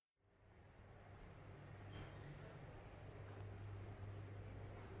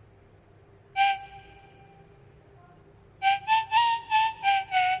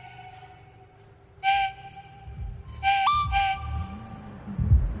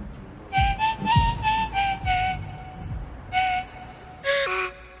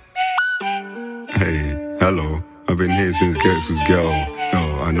hello. I've been here since Gets was ghetto.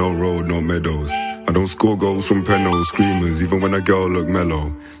 Yo, I know road, no meadows. I don't score goals from penalties, screamers, even when a girl look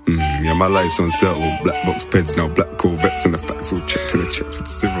mellow. Yeah, my life's unsettled. Black box peds now, black Corvettes, and the facts all checked in the checks with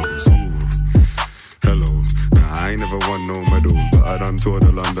zeros. Hello. Nah, I ain't never won no medals, but I done toured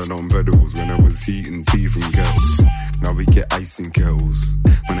of London on pedals when I was heating tea from kettles. Now we get ice in kettles.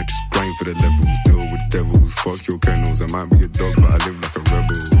 When I just grind for the levels, deal with devils, fuck your kennels. I might be a dog, but I live like a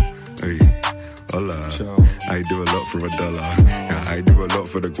rebel. Hey. Hola. I do a lot for $1. Yeah, I do a lot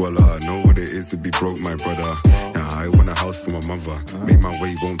for the guala. I know what it is to be broke, my brother. Yeah, I want a house for my mother. Make my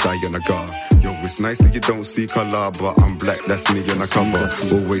way, won't die in a car. Yo, it's nice that you don't see color, but I'm black, that's me on a cover.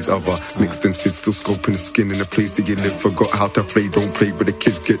 Always other, mixed and sit, still scoping the skin in the place that you live. Forgot how to play, don't play, but the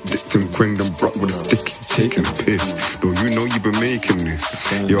kids get dipped and quinged and brought with a stick, taking a piss. Though you know you've been making this.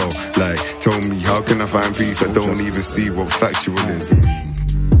 Yo, like, tell me, how can I find peace? I don't even see what factual is.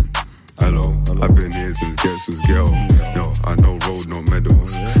 Hello, I've been here since Gets was ghetto. Yo, I know road, no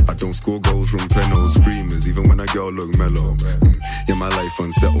medals. I don't score goals from penalties, screamers, even when a girl look mellow. Yeah, my life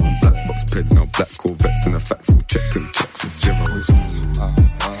unsettled. Black box peds, now black Corvettes, and the facts all checked in the checks with zeros.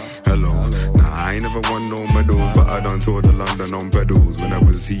 Hello, nah, I ain't never won no medals, but I done toured of London on pedals when I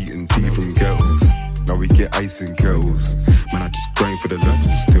was heating tea from kettles. Now we get ice in kettles. Man, I just grind for the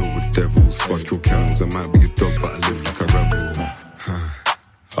levels, deal with devils, fuck your kennels. I might be a dog, but I live like a rebel.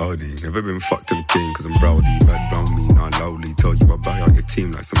 Howdy, never been fucked in the game cause I'm rowdy. Bad round me, not loudly. Tell you I buy out your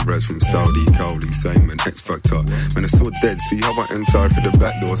team like some breads from Saudi. Cowley, Simon, X Factor. Man, it's so dead, see how I enter for the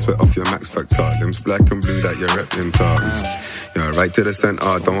back door. Sweat off your Max Factor. Them's black and blue like your rep enter. Yeah, right to the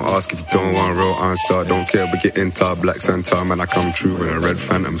center. Don't ask if you don't want a real answer. Don't care, but get into Black Santa. Man, I come true in a red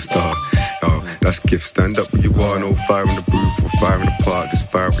phantom star. Yo, that's gift, stand up where you are. No fire in the booth or fire in the park. There's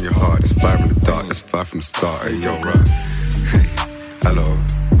fire in your heart, there's fire in the dark. That's fire from the start, hey yo, right. Hey, hello.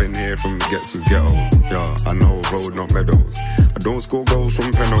 Been here from Gets was ghetto. Yeah, I know road, not medals. I don't score goals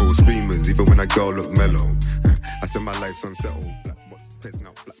from penalties, screamers, even when a girl look mellow. I said my life's unsettled.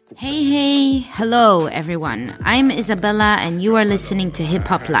 Hey, hello everyone. I'm Isabella and you are listening to Hip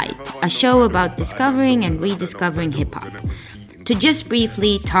Hop Light, a show about discovering and rediscovering hip hop. To just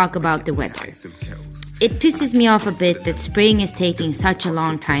briefly talk about the weather. It pisses me off a bit that spring is taking such a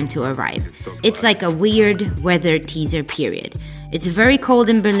long time to arrive. It's like a weird weather teaser period. It's very cold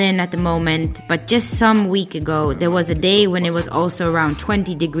in Berlin at the moment, but just some week ago, there was a day when it was also around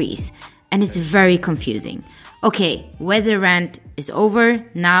 20 degrees, and it's very confusing. Okay, weather rant is over,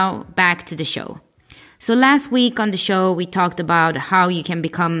 now back to the show. So last week on the show, we talked about how you can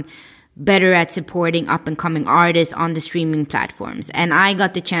become better at supporting up-and-coming artists on the streaming platforms, and I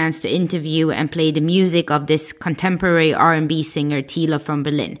got the chance to interview and play the music of this contemporary R&B singer, Tila from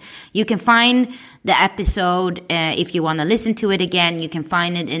Berlin. You can find the episode, if you want to listen to it again, you can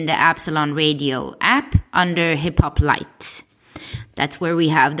find it in the Absalon Radio app under Hip Hop Light. That's where we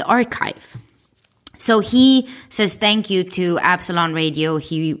have the archive. So he says thank you to Absalon Radio.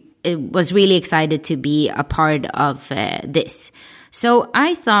 He was really excited to be a part of this. So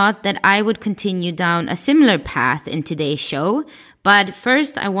I thought that I would continue down a similar path in today's show. But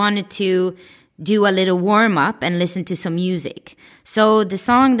first I wanted to do a little warm-up and listen to some music. So the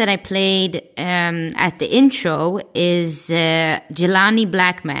song that I played at the intro is Jelani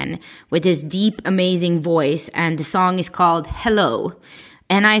Blackman with his deep, amazing voice. And the song is called Hello.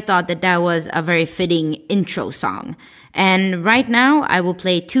 And I thought that that was a very fitting intro song. And right now, I will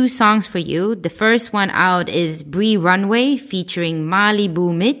play two songs for you. The first one out is Bree Runway featuring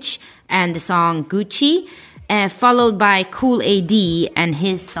Malibu Mitch and the song Gucci, followed by Cool AD and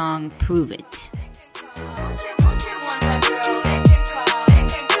his song Prove It.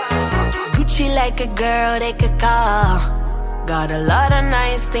 Gucci like a girl they could call. Got a lot of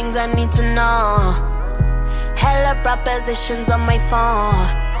nice things I need to know. Hella propositions on my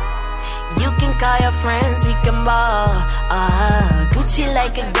phone. You can call your friends, we can ball. Gucci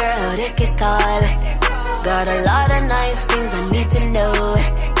like a girl they could call. Got a lot of nice things I need to know.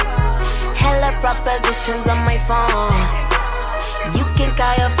 Hella propositions on my phone. You can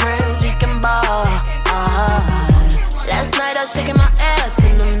call your friends, we can ball. Last night I was shaking my ass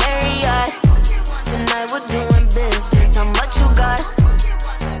in the Marriott. Tonight we're doing business, how much you got?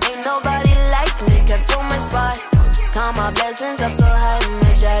 Ain't nobody like me, control my spot. Count my blessings up so high,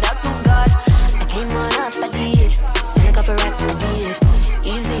 man, shout out to God. I came on up, I did. Spend a couple racks, I did.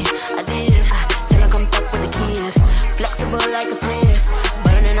 Easy, I did. Till I come fuck with the kid. Flexible like a smith,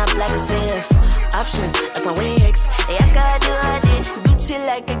 burning up like a spliff. Options like my wigs. They ask how I do, I did. Gucci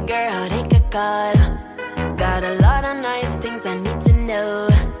like a girl, they could call. Got a lot of nice things I need to know.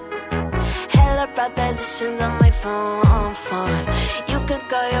 Hella the propositions on my phone. You can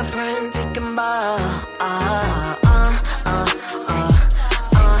call your friends, we can ball.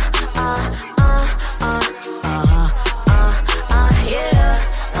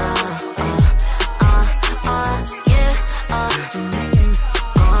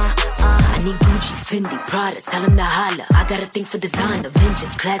 Fendi, Prada, tell him to holla. I got a thing for designer,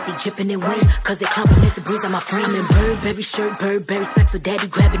 vintage, classy, dripping in wind. Cause they compliments the bruise on my frame. I'm in Burberry shirt, Burberry socks with daddy,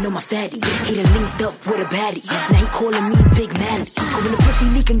 grabbing on my fatty. He done linked up with a baddie, now he calling me Big Mally. Go when the pussy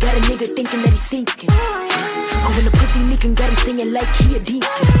leaking, got a nigga thinking that he's sinking. Go when the pussy leaking, got him singing like he a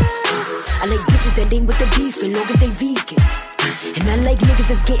deacon. I like bitches that ain't with the beef, as long as they vegan. And I like niggas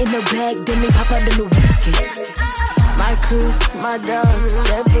that's getting a bag, then they pop out on the weekend. My crew, my dogs,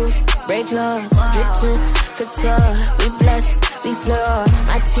 their boots, break laws, drippin', couture, we blessed, we floor.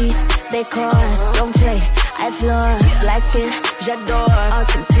 My teeth, they cause, don't play, I floor. Black skin, j'adore,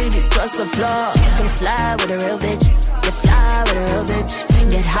 awesome titties cross the floor. Can fly with a real bitch, get fly with a real bitch,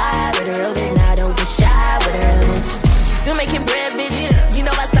 get high with a real bitch, now don't get shy with a real bitch. Still making bread, bitch, you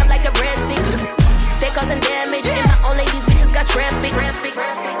know I stop like a breadstick. Stay causing damage, and my own ladies, bitches got traffic.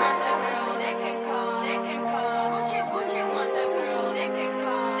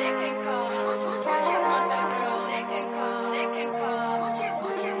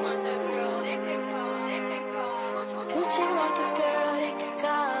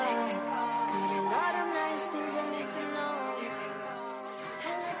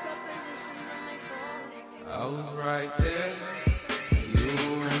 I was right there, you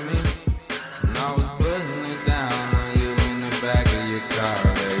and me, and I was putting it down on you in the back of your car,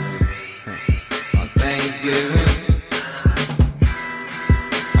 baby. On Thanksgiving,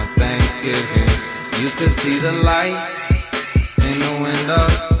 you could see the light in the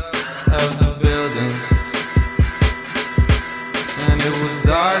windows of the building. And it was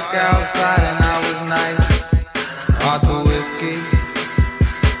dark outside and I was nice off the whiskey.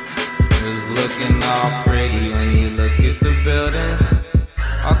 Was looking all pretty when you look at the buildings,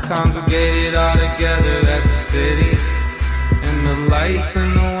 all congregated all together, that's a city. And the lights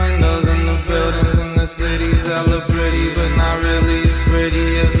and the windows and the buildings and the cities hella pretty, but not really as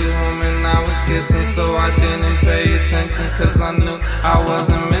pretty as the woman I was kissing. So I didn't pay attention, cause I knew I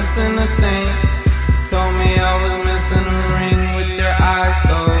wasn't missing a thing. Told me I was missing a ring with your eyes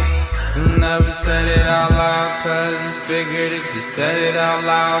though. You never said it out loud, cause you figured if you said it out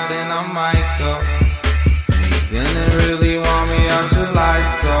loud, then I might go. You didn't really want me out your life,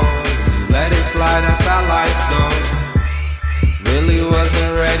 so you let it slide, that's how life goes. Really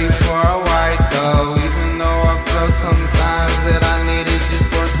wasn't ready for a white though, even though I felt sometimes that I needed you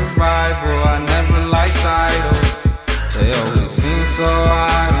for survival. I never liked idols, they always seem so,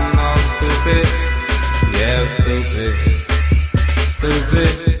 I don't know, stupid. Yeah, stupid,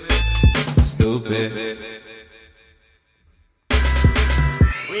 stupid. Stupid.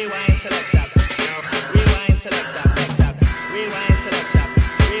 Rewind, select up. Rewind, select up. Rewind, select up.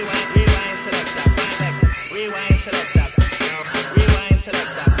 Rewind, select up. Rewind, select up. Rewind,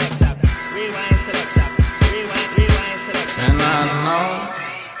 select up. Rewind, select up. Rewind, select up. And I know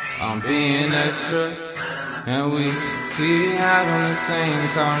I'm being extra, and we keep having the same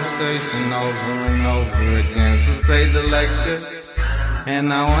conversation over and over again. So say the lecture.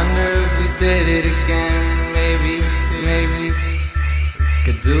 And I wonder if we did it again, maybe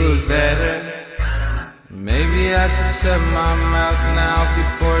could do it better. Maybe I should shut my mouth now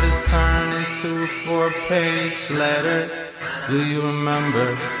before this turn into a 4-page letter. Do you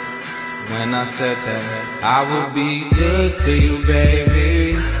remember when I said that I would be good to you,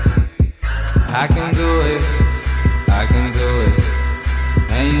 baby? I can do it, I can do it.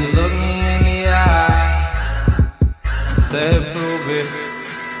 And you look me in the eye, said prove it,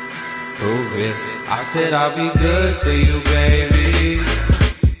 prove it. I said I'll be good to you, baby.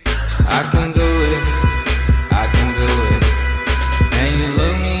 I can do it, I can do it. And you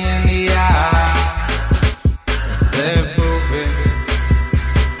look me in the eye and said prove it,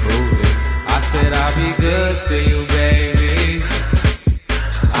 prove it. I said I'll be good to you, baby.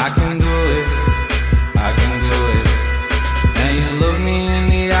 I can do it, I can do it. And you look me in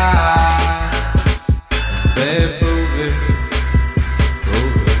the eye and said prove it.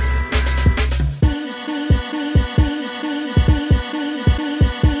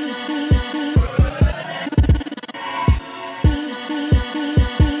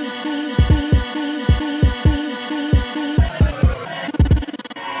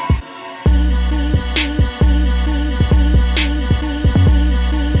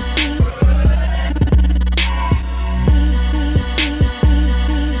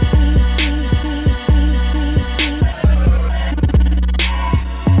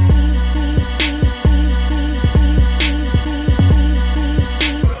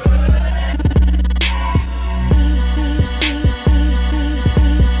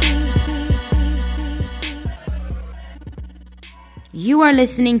 are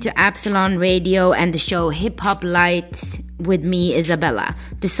listening to Absalon Radio and the show Hip Hop Light with me, Isabella.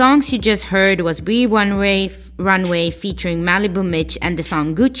 The songs you just heard was Bree Runway featuring Malibu Mitch and the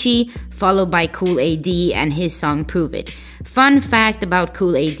song Gucci, followed by Cool AD and his song Prove It. Fun fact about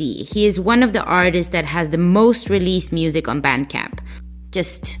Cool AD, he is one of the artists that has the most released music on Bandcamp.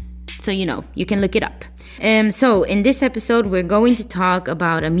 Just so you know, you can look it up. So in this episode, we're going to talk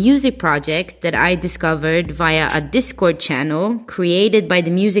about a music project that I discovered via a Discord channel created by the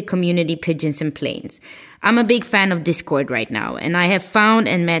music community Pigeons and Planes. I'm a big fan of Discord right now, and I have found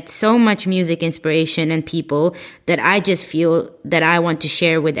and met so much music inspiration and people that I just feel that I want to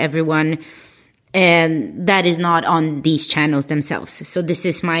share with everyone that is not on these channels themselves. So this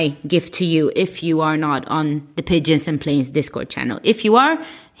is my gift to you if you are not on the Pigeons and Planes Discord channel. If you are,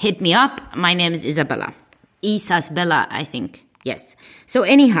 hit me up. My name is Isabella. Isabella, I think. Yes. So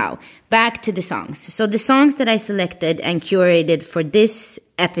anyhow, back to the songs. So the songs that I selected and curated for this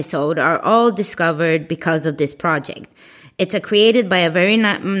episode are all discovered because of this project. It's created by a very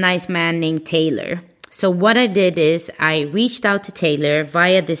nice man named Taylor. So what I did is I reached out to Taylor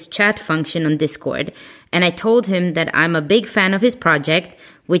via this chat function on Discord, and I told him that I'm a big fan of his project,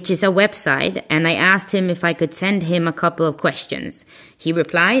 which is a website, and I asked him if I could send him a couple of questions. He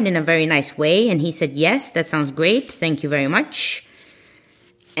replied in a very nice way, and he said, yes, that sounds great. Thank you very much.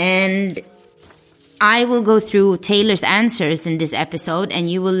 And I will go through Taylor's answers in this episode, and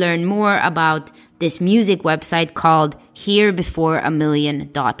you will learn more about this music website called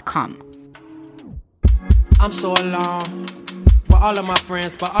HereBeforeAMillion.com. I'm so alone with all of my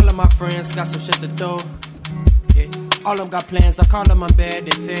friends, but all of my friends got some shit to do. Yeah. All of them got plans, I call them on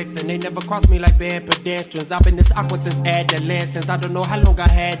bad and text, and they never cross me like bad pedestrians. I've been this awkward since adolescence. I don't know how long I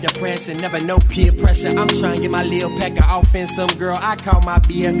had depression, never no peer pressure. I'm trying to get my little pack of offense. Some girl I call my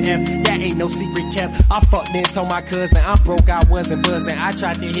BFF, that ain't no secret kept. I fucked and told my cousin I'm broke, I wasn't buzzing. I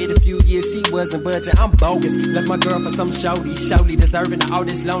tried to hit a few years, she wasn't budging. I'm bogus, left my girl for some shorty deserving of all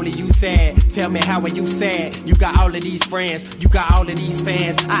this lonely. You sad, tell me how are you sad? You got all of these friends, you got all of these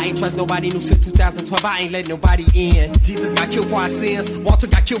fans. I ain't trust nobody new since 2012, I ain't let nobody in. Jesus got killed for our sins, Walter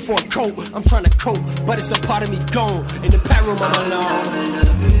got killed for a coat. I'm trying to cope, but it's a part of me gone. In the pad room I'm alone. I'm in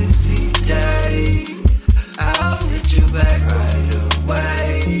a busy day, I'll hit you back right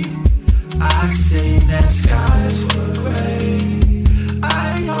away. I seen that skies were gray,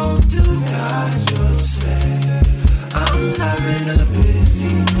 I hope to God you'll say. I'm having a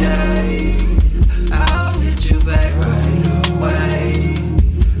busy day, I'll hit you back right away.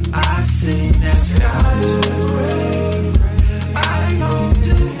 I seen that skies were gray,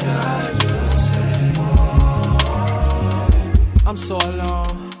 I'm so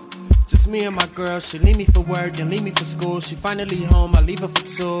alone, just me and my girl. She leave me for work, then leave me for school. She finally home, I leave her for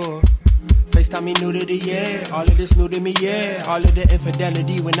tour. FaceTime me new to the year, all of this new to me, yeah. All of the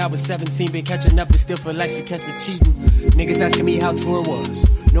infidelity when I was 17, been catching up and still feel like she catch me cheating. Niggas asking me how tour was,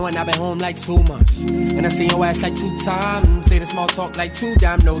 knowing I've been home like 2 months. And I seen your ass like 2 times, say the small talk like 2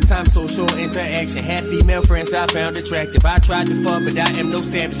 dime. No time, social interaction, had female friends I found attractive. I tried to fuck, but I am no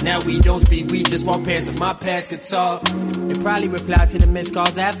savage. Now we don't speak, we just walk past if my past could talk. They probably reply to the missed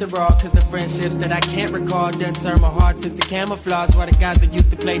calls after all, cause the friendships that I can't recall done turn my heart into camouflage. While the guys that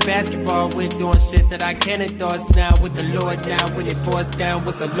used to play basketball with doing shit that I can't endorse now. With the Lord down, when it pours down,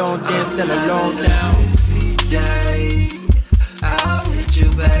 what's the long dance, still alone now. Busy day, I'll hit you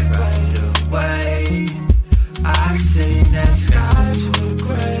back right away. I seen that skies were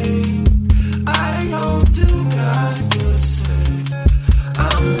gray, I hope to God you'll say.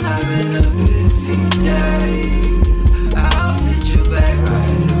 I'm having a busy day, I'll hit you back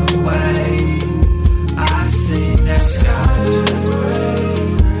right away. I seen that skies were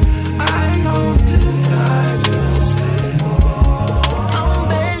gray, I hope to God you'll say. I'm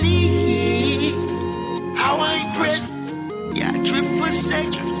barely here, how I ain't present. Yeah, I drift for a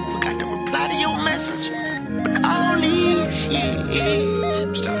second, forgot to reply to your message. But all these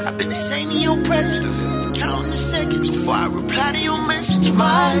years, I've been the same in your presence. Counting the seconds before I reply to your message.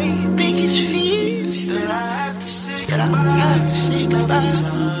 My biggest fear is that I have to say goodbye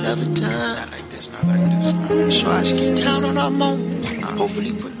another time. Not like this. So I just keep down on our moment,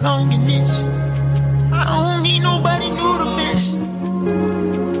 hopefully prolonging this. I don't need nobody new to miss.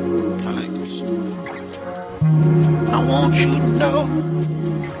 I like this. I want you to know.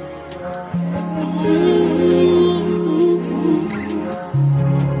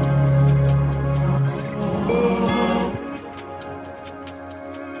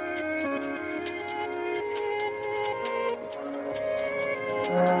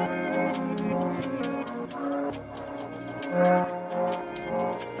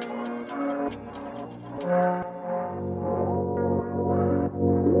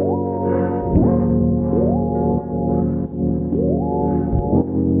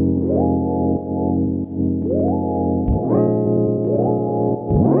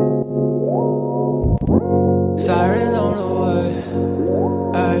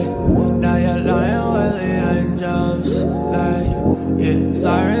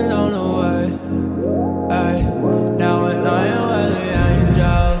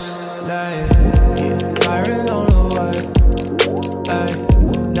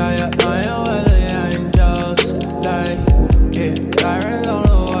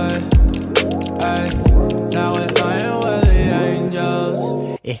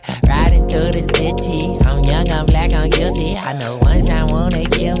 I know one time wanna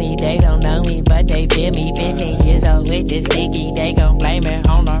kill me, they don't know me, but they feel me. 15 years old with this sticky, they gon' blame it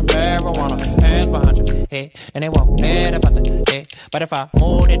on the marijuana. Hands behind your head, and they won't let about the head. But if I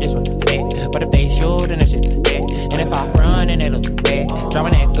move, then this one stay. But if they shoot, then this shit dead. And if I run, then they look bad.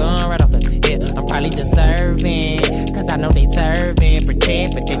 Dropping that gun right off the head, I'm probably deserving. Cause I know they serving,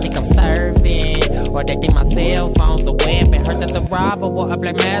 pretend, but they think I'm serving. Or they think my cell phone's a weapon. Heard that the robber wore a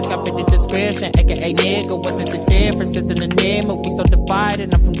black mask, I fit the description. AKA nigga, what is the difference? It's in the name, but we so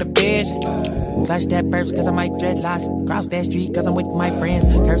divided, I'm from the vision. Clutch that burps cause I might dreadlocks. Cross that street cause I'm with my friends.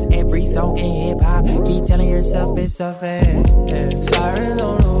 Curse every song in hip hop. Keep telling yourself it's a fair. Sirens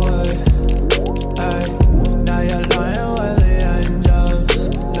on the way. Ay, now you're lying where the angels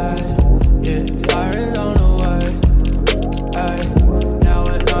lie. Yeah, sirens on the way. Ay, now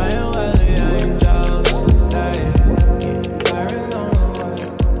we're lying where the angels lie. Yeah, sirens on the way.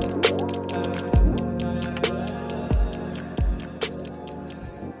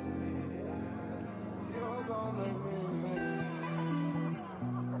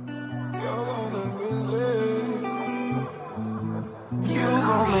 You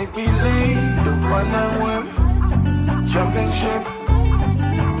gon' make me leave the one I'm with. Jumping ship,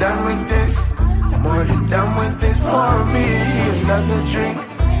 done with this. More than done with this. Pour me another drink.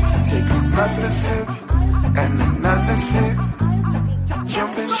 Take another sip and another sip.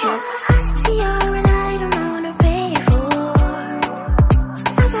 Jumping ship. See you and I don't know what to pay for.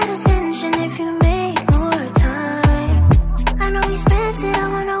 I got attention if you make more time. I know we spent it, I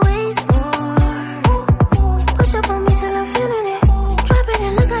wanna waste more. Push up on me till I'm feeling it. Drop it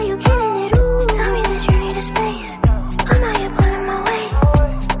and look how you killing it. Ooh, tell me that you need a space. I'm out here pulling my weight.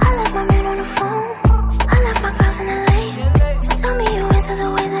 I left my man on the phone. I left my girls in the late. Tell me you answer the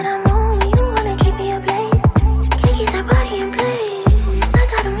way that I'm on. You wanna keep me up late. Can't keep that body in place. I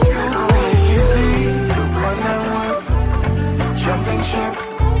gotta move out the way. The one I'm with. Jumping ship,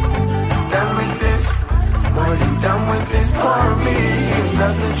 done with this. More than done with this. Pour me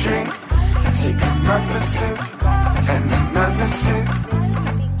another drink. Take another sip and another sip.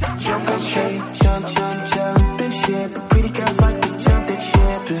 Jumping ship. Jumping ship. Pretty girls like to jump that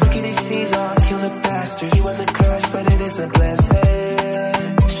ship. Look at these seas, all killer bastards. You was a curse, but it is a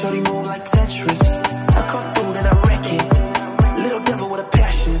blessing. Shorty move like Tetris. I come through, then I wreck it. Little devil with a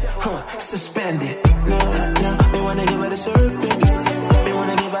passion, suspended. They wanna give her the serpent. They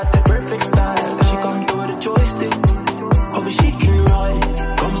wanna give out the perfect style. She come through with a joystick. Hoping she can run.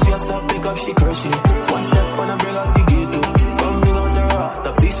 Come see us up, pick up, she crushing. One step when I bring up the gate. Come bring on the rock.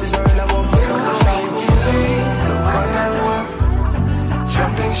 The pieces are in a bomb. The one I'm with.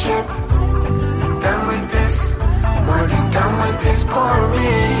 Jumping ship, done with this. More than done with this. Pour me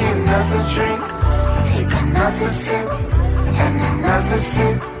another drink. Take another sip and another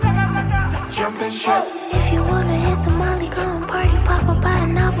sip. Jumping ship. If you wanna hit the Molly, go and party, pop up by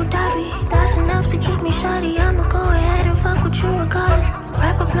in Abu Dhabi. That's enough to keep me shoddy. I'ma go ahead and fuck with you regardless.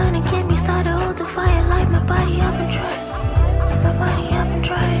 Wrap a blunt and get me started. Hold the fire, light my body up and try it. My body up and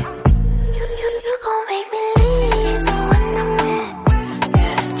try it. You gon' make me leave the one I'm with.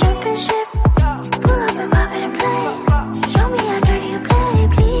 Jumping ship, pull up and pop it in place. Show me how dirty you play,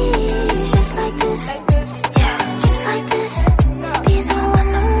 please. Just like this, yeah, just like this. Be the one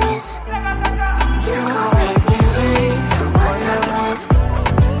I'm with. You gon' make me leave the one I'm with.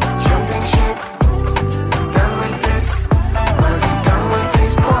 Jumping ship, done with this. More than done with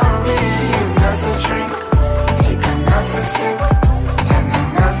this. Pour me another drink. Take another sip and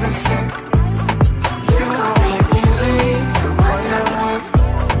another sip. You gon' make me leave the one I'm with.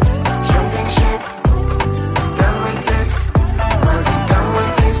 Jumping ship, done with this. More than done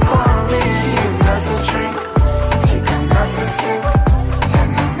with this. Pour me another drink. Take another sip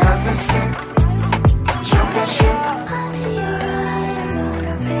and another sip. Jumping ship. Party right, I know what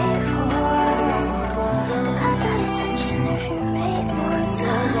to pay for. I got attention if you make more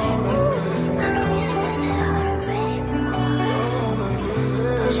time. I know we spent it, I wanna make more.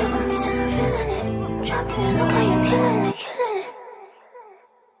 Push up on me till I'm feeling it. Drop it and look how you killing it, killing it.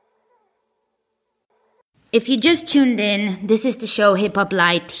 If you just tuned in, this is the show Hip Hop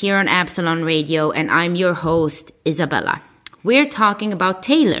Light here on Absalon Radio, and I'm your host, Isabella. We're talking about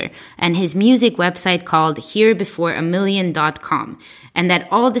Taylor and his music website called HereBeforeAMillion.com, and that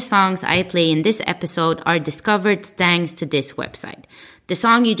all the songs I play in this episode are discovered thanks to this website. The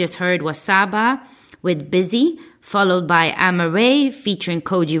song you just heard was Saba with Busy, followed by Amaray featuring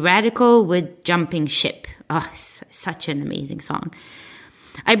Koji Radical with Jumping Ship. Oh, such an amazing song.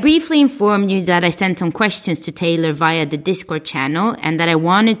 I briefly informed you that I sent some questions to Taylor via the Discord channel and that I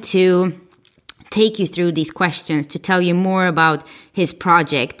wanted to take you through these questions to tell you more about his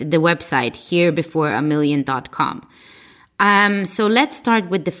project, the website HereBeforeAMillion.com. So let's start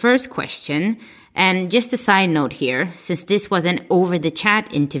with the first question. And just a side note here, since this was an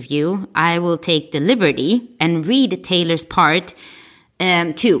over-the-chat interview, I will take the liberty and read Taylor's part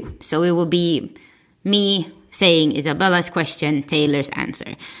too. So it will be me saying Isabella's question, Taylor's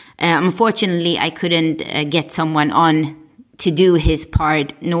answer. Unfortunately, I couldn't get someone on to do his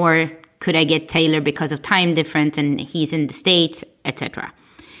part, nor could I get Taylor because of time difference and he's in the States, etc.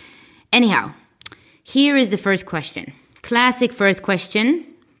 Anyhow, here is the first question. Classic first question,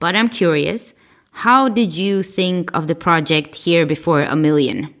 but I'm curious. How did you think of the project Here Before a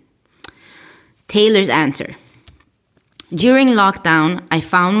Million? Taylor's answer. During lockdown, I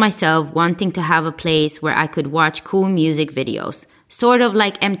found myself wanting to have a place where I could watch cool music videos, sort of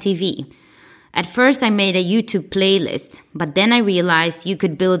like MTV. At first, I made a YouTube playlist, but then I realized you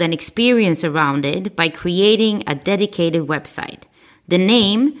could build an experience around it by creating a dedicated website. The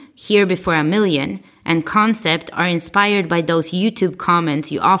name, Here Before a Million, and concept are inspired by those YouTube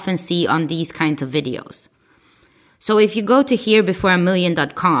comments you often see on these kinds of videos. So if you go to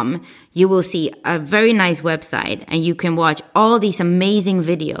herebeforeamillion.com, you will see a very nice website and you can watch all these amazing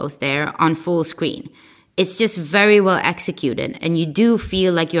videos there on full screen. It's just very well executed and you do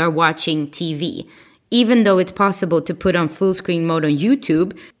feel like you are watching TV. Even though it's possible to put on full screen mode on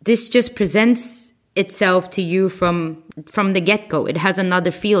YouTube, this just presents itself to you from the get-go. It has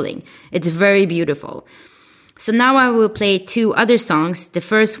another feeling. It's very beautiful. So now I will play two other songs. The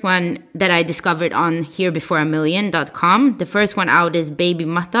first one that I discovered on herebeforeamillion.com. The first one out is Baby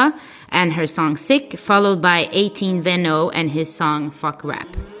Mata and her song Sick, followed by 18 Veno and his song Fuck Rap.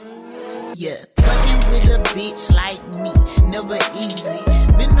 Yeah, fucking with a bitch like me, never easy.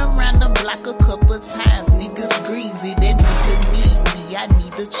 Been around the block a couple times, niggas greasy. That nigga need me, I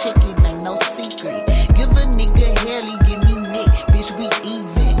need to check it, ain't no secret. Give a nigga hell, he give me neck, bitch, we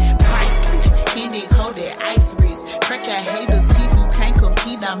even. Priceless, candy coated ice wrist. Crack a hater teeth, you can't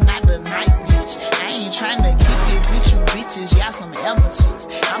compete, I'm not a nice bitch. I ain't tryna kick it with you bitches, y'all some amateurs.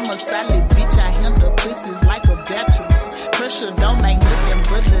 I'm a solid bitch, I handle pussies like a bachelor. Pressure don't make nothing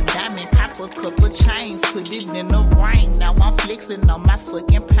but a diamond. Pop a couple chains, put it in the ring. Now I'm flexing on my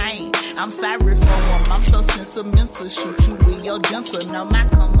fucking pain. I'm sorry for them, I'm so sentimental. Shoot you with your dental. Now my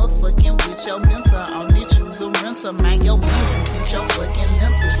come up fucking with your mental. Only choose a rental, mind your business. Get your fucking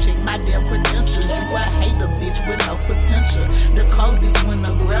lentils. Check my damn credentials. You a hater, bitch, with no potential. The coldest when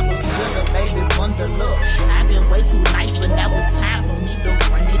I grab a sweater, baby, bundle up. I've been way too nice, but now it's time for me to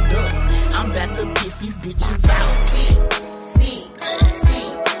run it up. I'm about to piss these bitches out.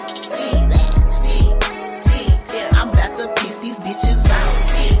 I'm about to piss these bitches out.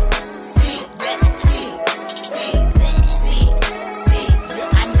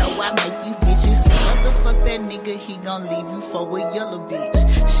 I know I make these bitches see. What the fuck that nigga, he gon' leave you for a yellow bitch.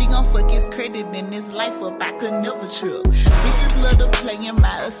 She gon' fuck his credit and his life up, I could never trip. Bitches love to play in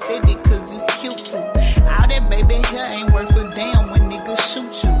my aesthetic cause it's cute too. All that baby hair ain't worth a damn when niggas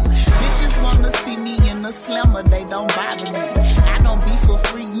shoot you. Bitches wanna see me in a slammer, they don't bother me. I don't be for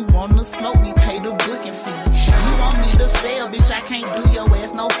free, you wanna smoke me, pay the booking fee. You want me to fail, bitch, I can't do your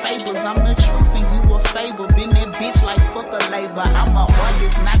ass no favors. I'm the truth and you a fable. Been that bitch like fuck a labor. I'm a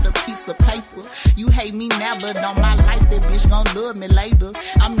artist, not a piece of paper. You hate me now, but on my life, that bitch gon' love me later.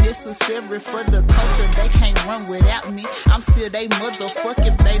 I'm necessary for the culture, they can't run without me. I'm still they motherfuck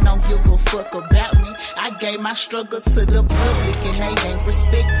if they don't give a fuck about me. I gave my struggle to the public and they ain't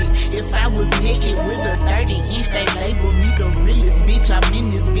respected. If I was naked with a 30-inch, they label me the realest bitch. I'm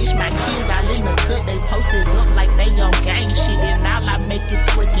in this bitch, my kids all in the cut, they posted up like they on gang shit, and all I make is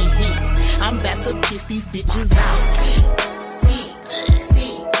fucking hits. I'm about to piss these bitches out.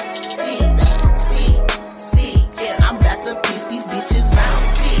 I'm about to piss these bitches out.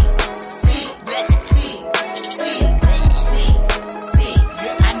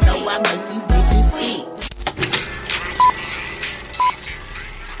 I know I make these bitches sick.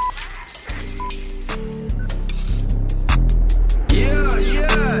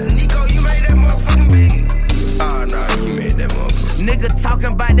 Nigga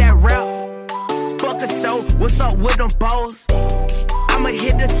talking about that rap. Fuck a show, what's up with them balls? I'ma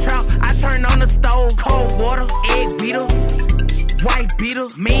hit the trap, I turn on the stove. Cold water, egg beater, white beater,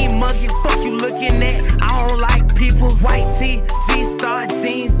 mean monkey, fuck you looking at. I don't like people. White tee, G-Star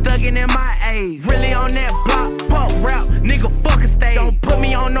jeans, thuggin' in my age. Really on that block, fuck rap, nigga fuck a stage. Don't put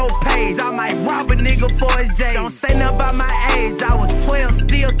me on no page, I might rob a nigga for his J. Don't say nothing about my age, I was 12,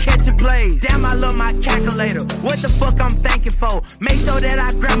 still catching plays. Damn, I love my calculator, what the fuck I'm thanking for? Make sure that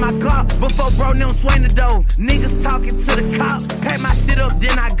I grab my Glock before bro them swing the dough. Niggas talking to the cops, pack my shit up,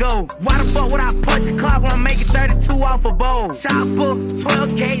 then I go. Why the fuck would I punch a clock when I'm making 32 off a bowl? Chopper,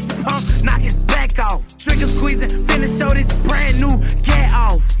 12 gauge pump, knock his back back off. Trigger squeezing, finna show this brand new get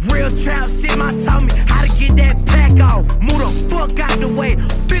off. Real trap shit, my taught me how to get that pack off. Move the fuck out the way,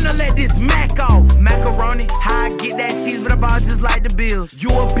 finna let this Mac off. Macaroni, how I get that cheese with a ball just like the Bills. You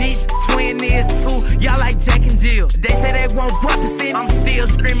a bitch, twin is too, y'all like Jack and Jill. They say they won't represent, I'm still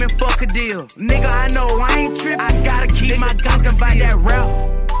screaming fuck a deal. Nigga, I know I ain't trippin', I gotta keep my talking about that rap.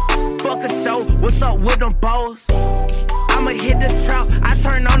 Fuck a show, what's up with them balls? I'ma hit the trap, I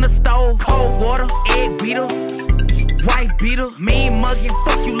turn on the stove. Cold water, egg beater, white beater. Mean muggin',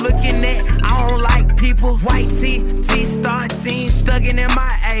 fuck you looking at, I don't like people. White tee, G-Star jeans, thuggin' in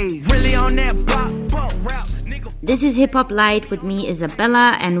my A. Really on that block, fuck rap. This is Hip Hop Light with me,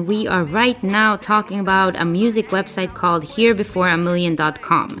 Isabella, and we are right now talking about a music website called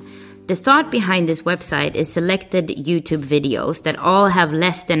HereBeforeAMillion.com. The thought behind this website is selected YouTube videos that all have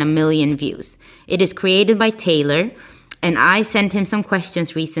less than 1 million views. It is created by Taylor, and I sent him some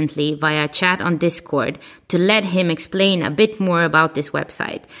questions recently via chat on Discord to let him explain a bit more about this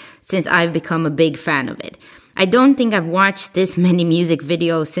website, since I've become a big fan of it. I don't think I've watched this many music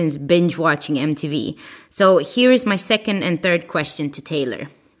videos since binge watching MTV. So here is my second and third question to Taylor.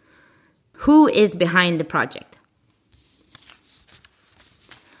 Who is behind the project?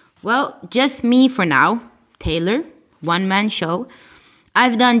 Well, just me for now. Taylor, one-man show.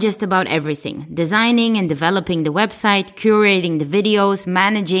 I've done just about everything. Designing and developing the website, curating the videos,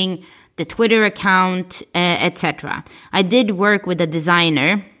 managing the Twitter account, etc. I did work with a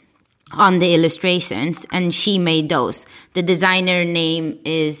designer on the illustrations, and she made those. The designer name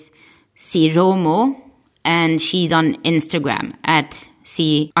is C-Romo, and she's on Instagram at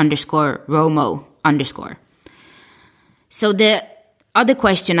C_Romo_. So the other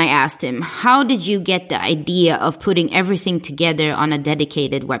question I asked him, how did you get the idea of putting everything together on a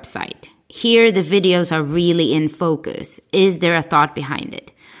dedicated website? Here the videos are really in focus. Is there a thought behind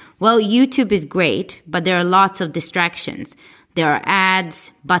it? Well, YouTube is great, but there are lots of distractions. There are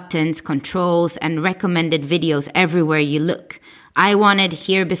ads, buttons, controls, and recommended videos everywhere you look. I wanted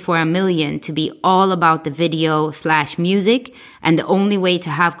Here Before a Million to be all about the video/music, and the only way to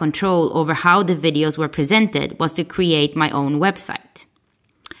have control over how the videos were presented was to create my own website.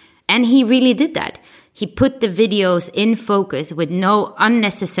 And he really did that. He put the videos in focus with no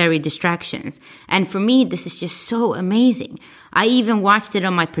unnecessary distractions. And for me, this is just so amazing. I even watched it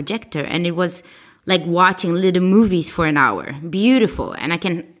on my projector, and it was like watching little movies for an hour. Beautiful, and I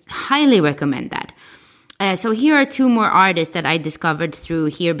can highly recommend that. So here are 2 more artists that I discovered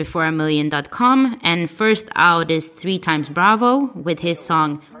through HereBeforeAMillion.com. And first out is 3 Times Bravo with his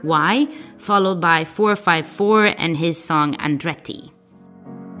song Why, followed by 454 and his song Andretti.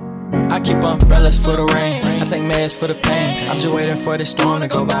 I keep umbrellas for the rain, I take meds for the pain. I'm just waiting for the storm to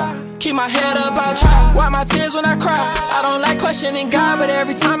go by. Keep my head up, I try. Wipe my tears when I cry. I don't like questioning God, but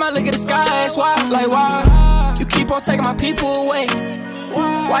every time I look at the sky, I ask why. Like why? You keep on taking my people away.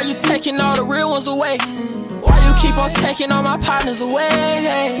 Why you taking all the real ones away? Why you keep on taking all my partners away?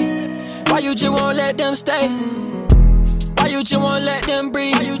 Why you just won't let them stay? Why you just won't let them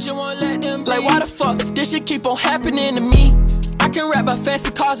breathe? Why you just won't let them breathe? Like why the fuck this shit keep on happening to me? I can rap about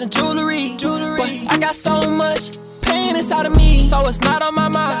fancy cars and jewelry, but I got so much pain inside of me, so it's not on my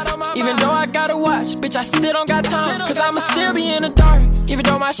mind. Even though I gotta watch, bitch, I still don't got time. Cause I'ma still be in the dark, even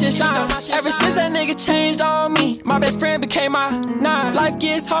though my shit shine. Ever since that nigga changed on me, my best friend became my nine. Life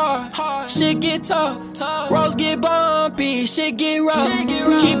gets hard, shit get tough, roads get bumpy, shit get rough.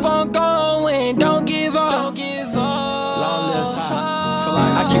 Keep on going, don't give up. Long live time.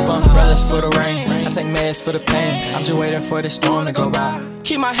 I keep umbrellas for the rain, I take meds for the pain. I'm just waiting for the storm to go by.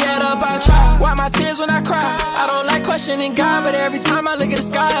 Keep my head up, I try. Wipe my tears when I cry. I don't like questioning God, but every time I look at the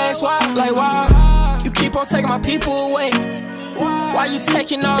sky, I ask why. Like why? You keep on taking my people away. Why you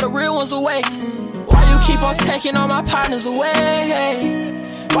taking all the real ones away? Why you keep on taking all my partners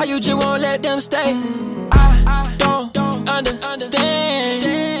away? Why you just won't let them stay? I don't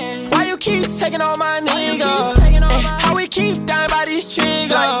understand. Why you keep taking all my niggas? How we keep dying by these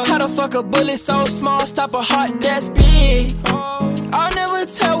triggers? Like how the fuck a bullet so small stop a heart that's big? I'll never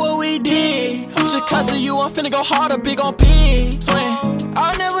tell what we did. Just cause of you, I'm finna go harder, big on big. Twin.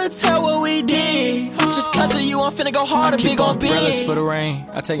 I'll never tell what we did. Just cause of you, I'm finna go harder, big on big. I keep umbrellas for the rain,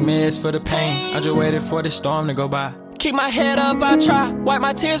 I take meds for the pain. I just waited for the storm to go by. Keep my head up, I try. Wipe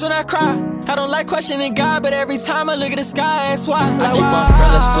my tears when I cry. I don't like questioning God, but every time I look at the sky, I ask why. I keep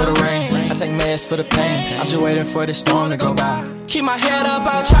umbrellas for the rain, I take meds for the pain. I'm just waiting for the storm to go by. Keep my head up,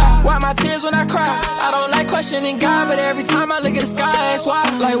 I try. Wipe my tears when I cry. I don't like questioning God, but every time I look at the sky, I ask why.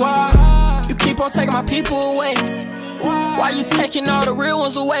 Like why? You keep on taking my people away. Why you taking all the real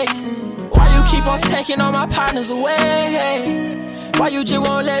ones away? Why you keep on taking all my partners away? Why you just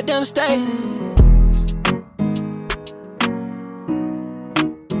won't let them stay?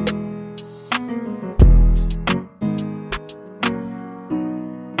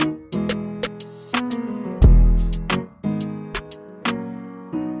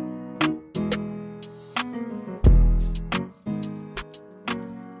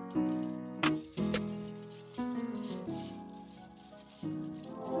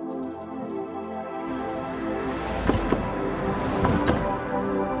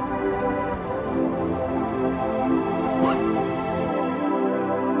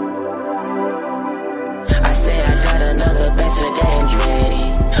 batch of that Andretti.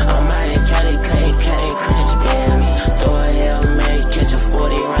 I'm out in Cali, cutting crunch berries. Throw a Hail Mary, catch a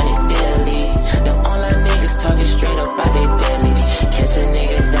 40, run it daily. The online niggas talking straight up out they belly. Catch a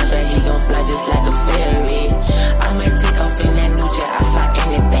nigga down, but he gon' fly just like a fairy. I might take off in that new jet, I slide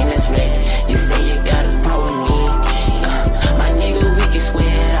anything that's red. You say you got a problem with me. My nigga, we can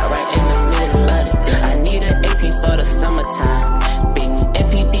swear it out right in the middle of the day. I need an 18 for the summertime. Big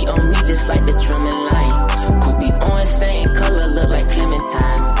MPD on me just like the drumming line. Could be on same color, look like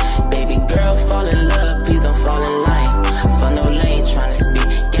Clementines. Baby girl, fall in love, please don't fall in line. For no lane, tryna speak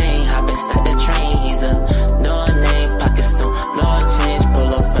game, hop inside the train. He's a no name, pockets on no change.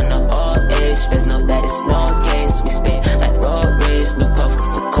 Pull up from the old age, feds know that it's no case. We spit like road rage, new puff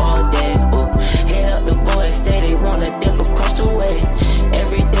for cold days. Ooh, hit up the boys, say they wanna dip across the way.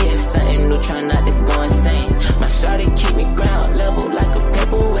 Every day is something new, try not to go insane. My shawty keep me ground level like a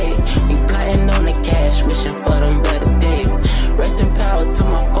paperweight. We plotting on the cash, wishing for them better days. Rest in power to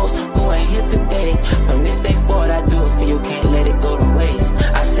my folks who ain't here today. From this day forward, I do it for you, can't let it go to waste.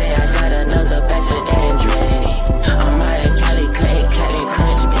 I say I got another batch of Andretti. I'm out in Cali, cutting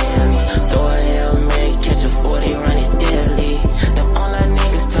crunch berries. Throw a Hail Mary, catch a 40, run it daily. The online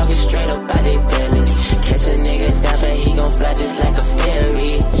niggas talking straight up out they belly. Catch a nigga down, but he gon' fly just like a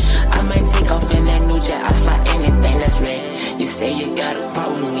fairy. I might take off in that new jet, I slide anything that's red. You say you got a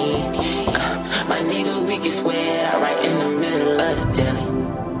problem with me. My nigga, we can swear it out right in the middle of the deli.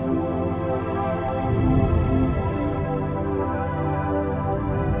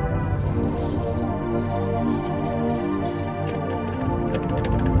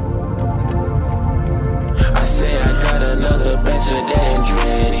 I say I got another batch of that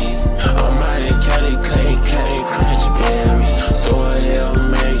Andretti. I'm out in Cali, cutting crunch berries. Throw a Hail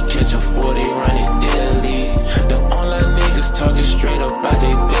Mary, catch a 40, run it daily. The online niggas talking straight up out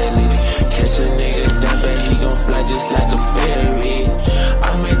they belly. Catch a nigga down, but he gon' fly just like a fairy.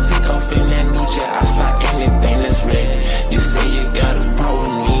 I may take off in that new jet, I slide anything that's red. You say you got a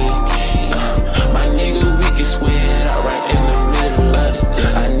problem with me. My nigga, we can swear it out right in the middle of the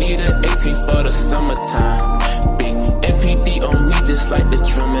day. I need an 18 for the summertime. Big MPD on me just like the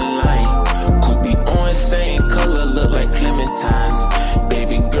drumming line. Could be on same color, look like Clementines.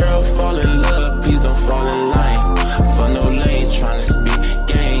 Baby girl, fall in love, please don't fall in line. For no lane, tryna speak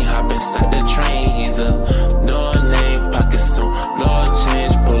game, hop inside the train. He's a no name, pockets on low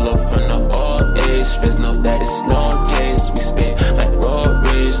change. Pull up from the old age, feds know that it's no case. We spit like road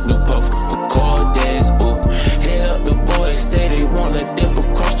rage, new puff for cold days. Ooh, hit up the boys, say they wanna dip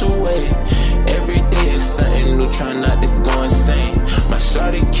across the way. Every day is something new, try not to go insane. My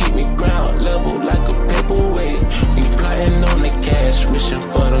shawty keep me ground level like a paperweight. We plotting on the cash, wishing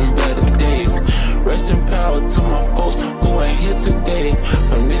for them better days. Rest in power to my folks who ain't here today.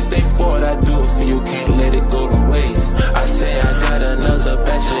 From this day forward, I do it for you, can't let it go to waste. I say I got another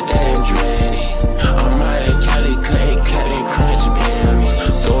batch of that Andretti. I'm out in Cali, cutting crunch berries.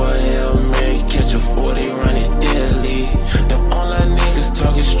 Throw a Hail Mary, catch a 40, run it daily. The online niggas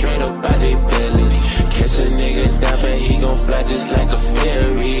talking straight up out they belly. Catch a nigga down, but he gon' fly just like a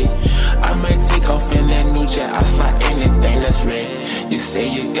fairy. I might take off in that new jet, I slide anything that's red. You say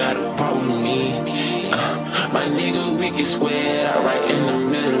you got a problem with me. My nigga, we can swear it out right in the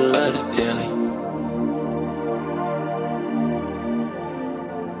middle of the deli.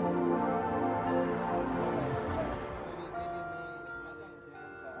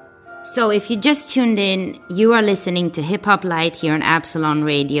 So if you just tuned in, you are listening to Hip Hop Light here on Absalon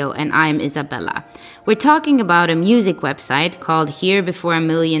Radio, and I'm Isabella. We're talking about a music website called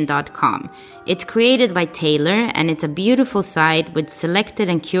HereBeforeAMillion.com. It's created by Taylor, and it's a beautiful site with selected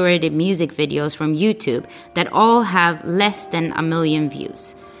and curated music videos from YouTube that all have less than 1 million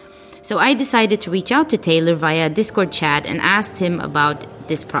views. So I decided to reach out to Taylor via Discord chat and asked him about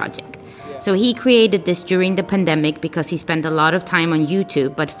this project. So he created this during the pandemic because he spent a lot of time on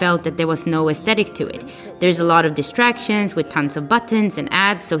YouTube but felt that there was no aesthetic to it. There's a lot of distractions with tons of buttons and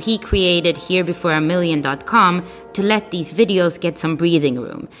ads, so he created HereBeforeAMillion.com to let these videos get some breathing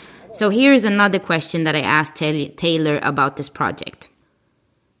room. So here's another question that I asked Taylor about this project.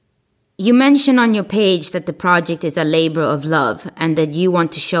 You mention on your page that the project is a labor of love and that you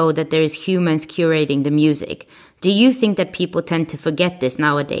want to show that there is humans curating the music. Do you think that people tend to forget this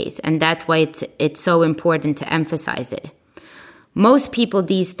nowadays, and that's why it's so important to emphasize it? Most people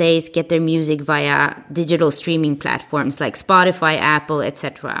these days get their music via digital streaming platforms like Spotify, Apple,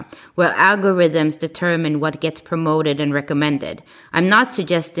 etc., where algorithms determine what gets promoted and recommended. I'm not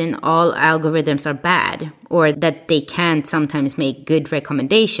suggesting all algorithms are bad or that they can't sometimes make good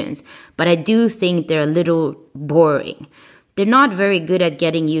recommendations, but I do think they're a little boring. They're not very good at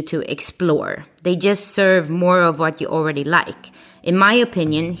getting you to explore. They just serve more of what you already like. In my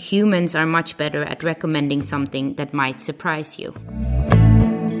opinion, humans are much better at recommending something that might surprise you.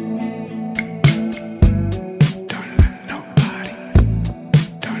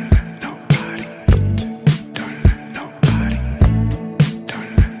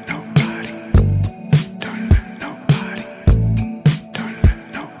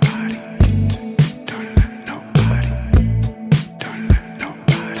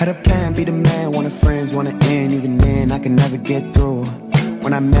 Had a plan, be the man, wanted friends, wanna end, even then I could never get through.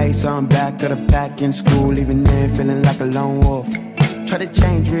 When I made something back of the pack in school, even then feeling like a lone wolf. Try to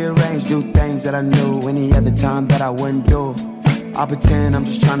change, rearrange, do things that I knew any other time that I wouldn't do. I pretend I'm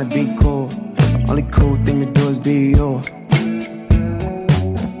just trying to be cool. Only cool thing to do is be you.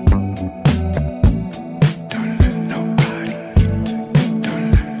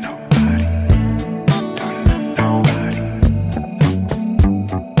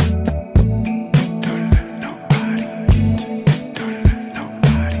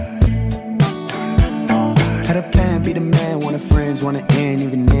 Wanna end,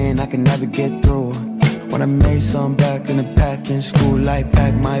 even then I can never get through. When I made some back in the pack in school, I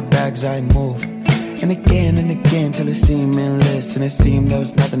packed my bags, I moved. And again, till it seemed endless, and it seemed there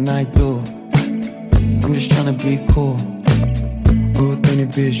was nothing I do. I'm just trying to be cool. Good thing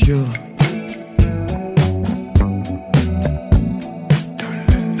to be is you.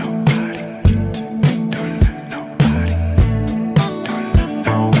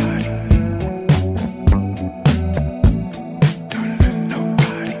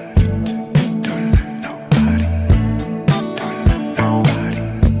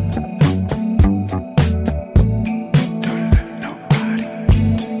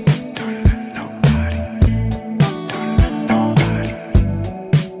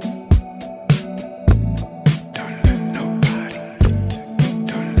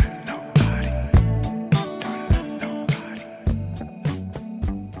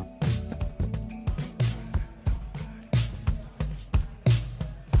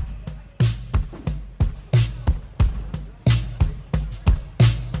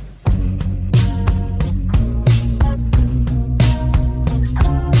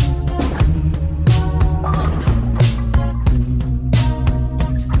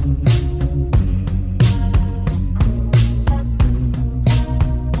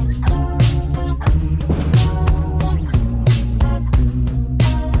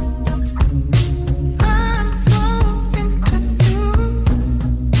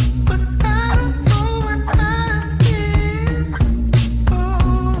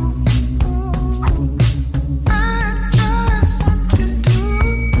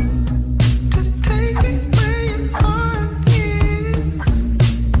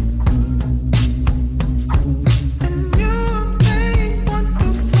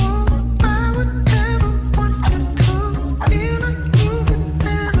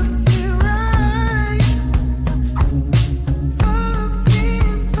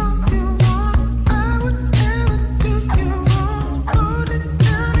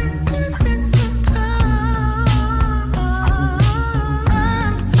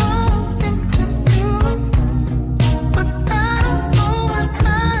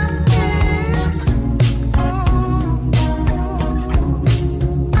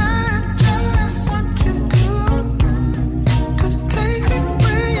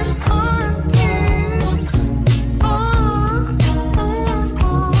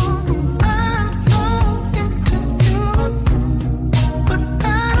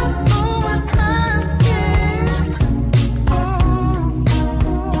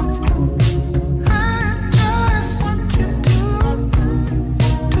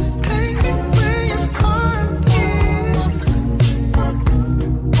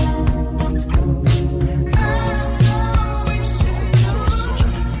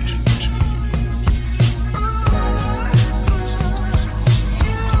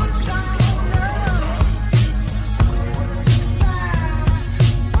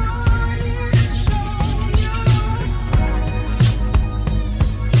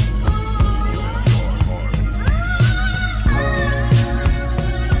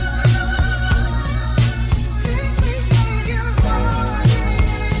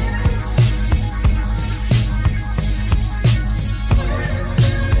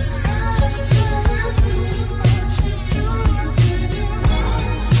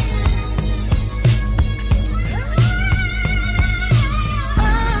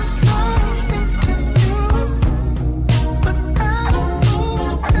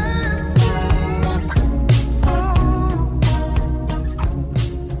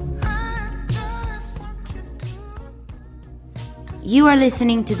 You are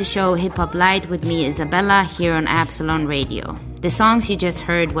listening to the show Hip Hop Light with me, Isabella, here on Absalon Radio. The songs you just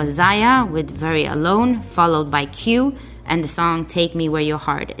heard was Zaya with Very Alone, followed by Q, and the song Take Me Where Your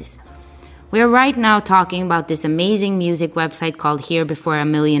Heart Is. We're right now talking about this amazing music website called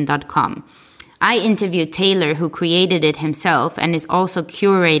HereBeforeAMillion.com. I interviewed Taylor, who created it himself and is also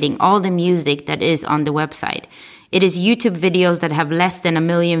curating all the music that is on the website. It is YouTube videos that have less than 1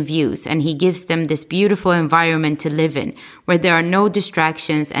 million views, and he gives them this beautiful environment to live in, where there are no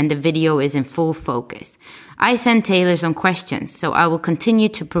distractions and the video is in full focus. I sent Taylor some questions, so I will continue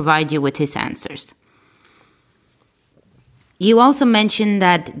to provide you with his answers. You also mentioned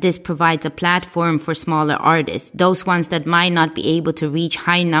that this provides a platform for smaller artists, those ones that might not be able to reach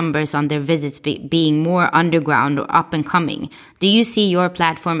high numbers on their visits being more underground or up and coming. Do you see your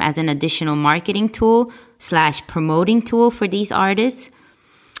platform as an additional marketing tool / promoting tool for these artists?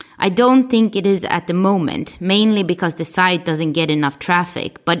 I don't think it is at the moment, mainly because the site doesn't get enough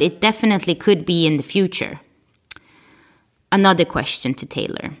traffic, but it definitely could be in the future. Another question to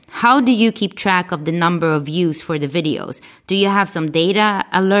Taylor. How do you keep track of the number of views for the videos? Do you have some data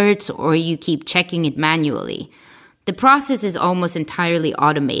alerts or you keep checking it manually? The process is almost entirely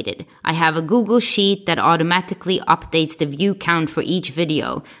automated. I have a Google Sheet that automatically updates the view count for each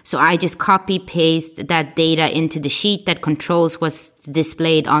video, so I just copy-paste that data into the sheet that controls what's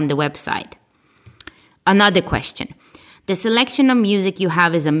displayed on the website. Another question. The selection of music you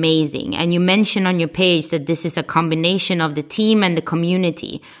have is amazing, and you mention on your page that this is a combination of the team and the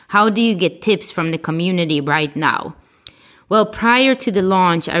community. How do you get tips from the community right now? Well, prior to the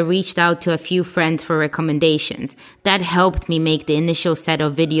launch, I reached out to a few friends for recommendations. That helped me make the initial set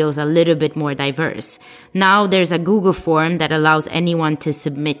of videos a little bit more diverse. Now there's a Google form that allows anyone to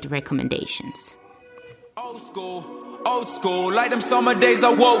submit recommendations. Old school, like them summer days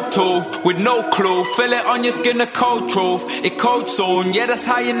I woke to, with no clue, feel it on your skin, the cold truth, it cold soon, yeah that's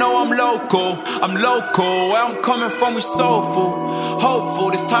how you know I'm local, where I'm coming from we soulful, hopeful,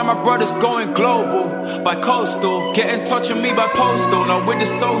 this time my brother's going global, by coastal, get in touch with me by postal, not with the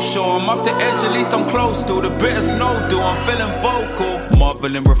social, I'm off the edge at least I'm close to, the bitter snow dew, I'm feeling vocal,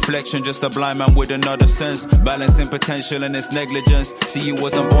 marveling reflection, just a blind man with another sense, balancing potential and its negligence, see you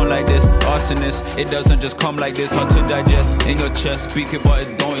wasn't born like this, arsonist, it doesn't just come like this, hard to digest in your chest, speak it but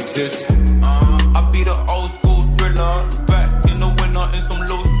it don't exist. I be the old school thriller, back in the winter in some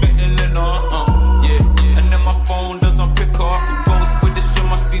loose fitting linen. Yeah, and then my phone doesn't pick up. Ghost with the shim,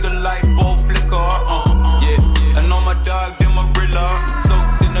 I see the light bulb flicker. Yeah, and on my dog, then my Rilla,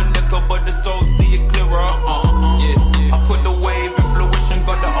 soaked in the liquor, but the soul see it clearer. Yeah, I put the wave in fruition,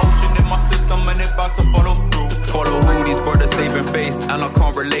 got the ocean in my system, and it about to follow through. Follow who these brothers saving face, and I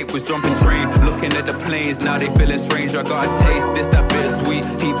can't relate. Was jumping train, looking at the planes, now they feeling strange. I got a taste, this that bittersweet.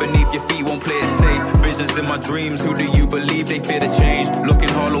 Deep beneath your feet, won't play it safe. Visions in my dreams, who do you believe they fear the change? Looking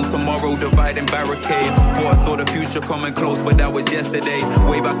hollow tomorrow, dividing barricades. Thought I saw the future coming close, but that was yesterday.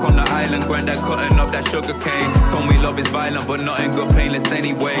 Way back on the island, granddad cutting up that sugar cane. Told me love is violent, but nothing good, painless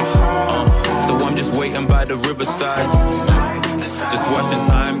anyway. So I'm just waiting by the riverside, just watching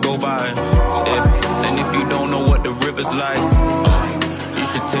time go by. Yeah. And if you don't know what the river's like, you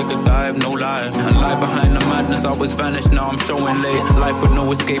should take a dive, no lie. And lie behind the madness, I was vanished, now I'm showing late. Life with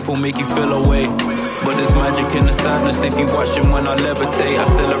no escape will make you feel away, but there's magic in the sadness if you watching when I levitate. I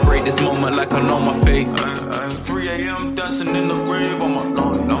celebrate this moment like I know my fate. 3 a.m. dancing in the rave, I'm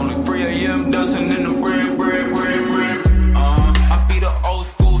lonely. 3 a.m. dancing in the rave. I be the old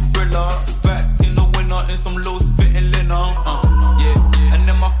school thriller, back in the winter in some loose fitting linen. Yeah, and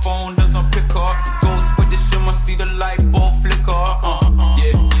then my phone doesn't pick up. Ghost with the shim, I see the light bulb flicker.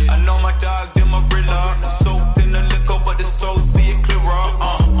 Yeah, I know my dog, then my Rilla, soaked in the liquor, but the soul see it clearer.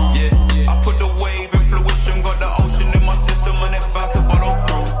 Yeah, I put the wave in fruition, got the ocean in my system, and it about to follow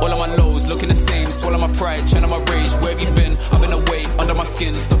through. All of my lows looking the same, swallow my pride, channel my rage. Where have you been? I've been away, under my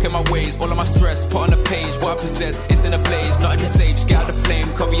skin, stuck in my ways. All of my stress, put on the page. What I possess, it's in a blaze, nothing to say. Just get out the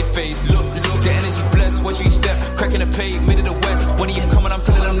flame, cover your face. Look, the energy blessed. Watch each step, cracking the pave, mid of the west. When are you coming? I'm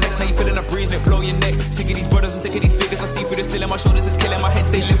feeling them next. Now you feeling the breeze, it blow your neck. Sick of these brothers, I'm sick of these figures. I see through the ceiling, my shoulders is killing my head.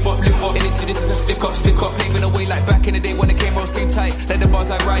 They lift up. And it's to this is a stick up, paving the way like back in the day when the game rolls came tight. Let the bars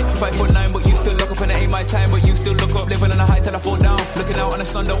I write, 5'9", but you still look up and it ain't my time. But you still look up, living on a high till I fall down. Looking out on the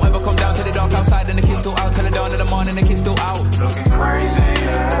sun, don't ever come down to the dark outside, and the kids still out till the dawn of the morning, the kids still out. Looking crazy,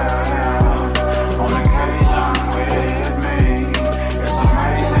 yeah. On occasion with me, it's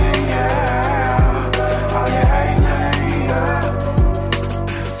amazing, yeah. How you hate me, yeah.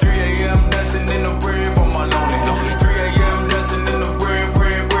 3 a.m. dancing in the rave on my lonely. 3 a.m. dancing in the rave. 4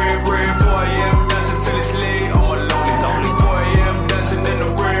 a.m. dancing till it's late on my lonely. 4 a.m. dancing in the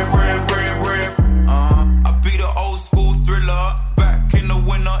rave. I be the old school thriller, back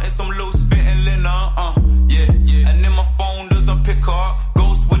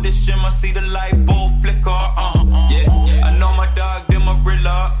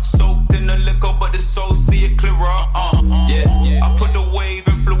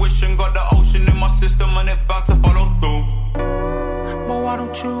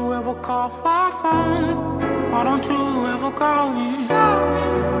call me?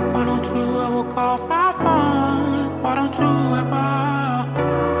 Why don't you ever call my phone? Why don't you ever?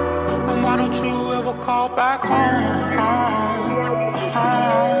 And why don't you ever call back home?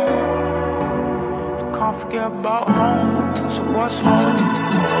 You can't forget about home, so what's home?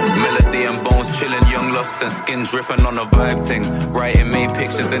 Melody and bones chilling, young lost and skin dripping on a vibe thing. Writing made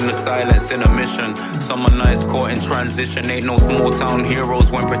pictures in the silence in a mission. Summer nights caught in transition. Ain't no small town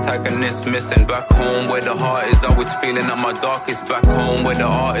heroes when protagonists missing. Back home where the heart is, always feeling at my darkest. Back home where the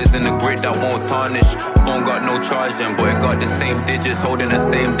art is in the grid that won't tarnish. Phone got no charging, but it got the same digits. Holding the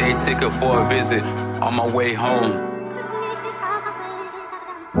same day ticket for a visit. On my way home.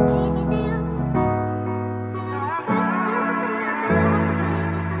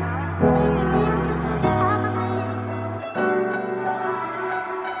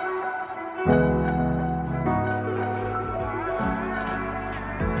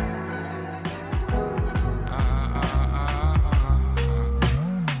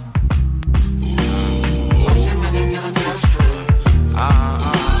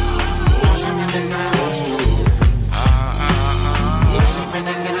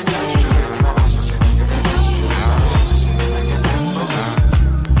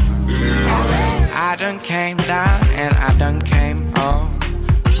 I done came down and I done came up.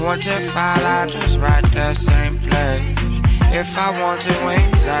 25 I just right the same place. If I wanted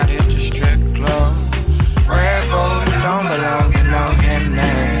wings, I'd hit the strip club. Red Bulls don't belong in no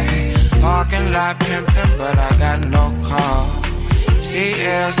Henny. Parking lot pimping, but I got no car.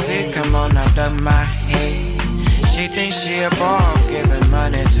 TLC, come on, I done my head. She thinks she above giving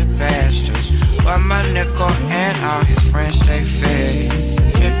money to bastards, but my nickel and all his friends stay fed.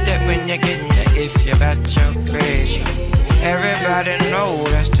 Flip that when you get that if you got your bread. Everybody know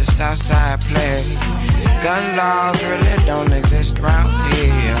that's the Southside play. Gun laws really don't exist around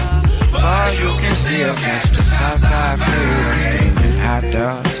here, but you can still catch the Southside feel. Screaming, how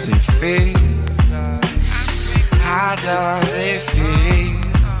does it feel? How does it feel?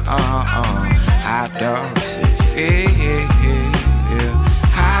 How does it feel?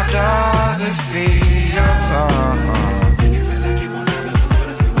 How does it feel?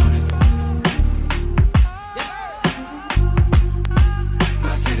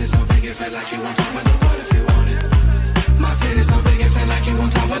 My city's so big it felt like you on top of the world if you want it. My city's so big it felt like you on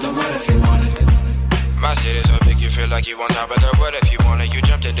top of the world if you want it. My city's so big you feel like you on top of the world if you want it. You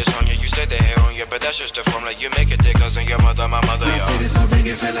jumped at this on you, you said the hair on you, but that's just the formula. You make it thick cause in your mother, my mother, yo. My city's so big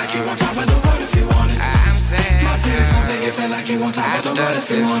it feel like you on top of the world if you want it. I'm saying my city's so big it feel like you on top of the world if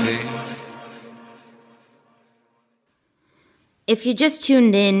you want it. If you just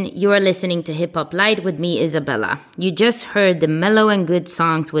tuned in, you are listening to Hip Hop Light with me, Isabella. You just heard the mellow and good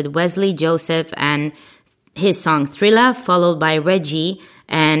songs with Wesley Joseph and his song Thriller, followed by Reggie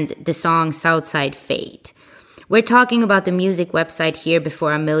and the song Southside Fade. We're talking about the music website Here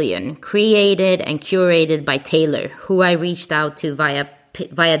Before a Million, created and curated by Taylor, who I reached out to via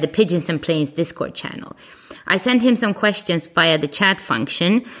the Pigeons and Planes Discord channel. I sent him some questions via the chat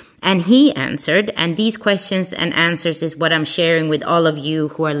function, and he answered, and these questions and answers is what I'm sharing with all of you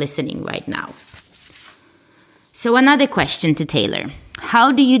who are listening right now. So another question to Taylor.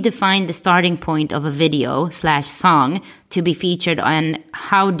 How do you define the starting point of a video/song to be featured, and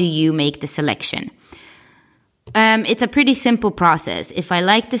how do you make the selection? It's a pretty simple process. If I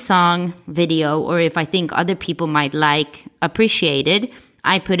like the song, video, or if I think other people might appreciate it,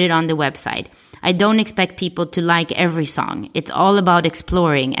 I put it on the website. I don't expect people to like every song. It's all about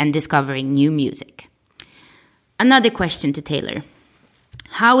exploring and discovering new music. Another question to Taylor.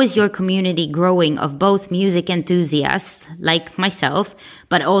 How is your community growing of both music enthusiasts, like myself,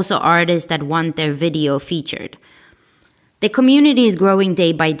 but also artists that want their video featured? The community is growing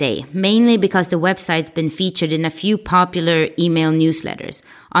day by day, mainly because the website's been featured in a few popular email newsletters.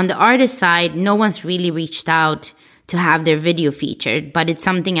 On the artist side, no one's really reached out to have their video featured, but it's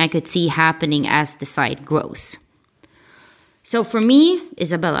something I could see happening as the site grows. So for me,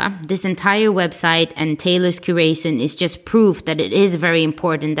 Isabella, this entire website and Taylor's curation is just proof that it is very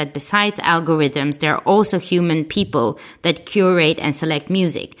important that besides algorithms, there are also human people that curate and select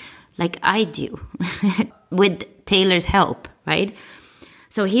music, like I do, with Taylor's help, right?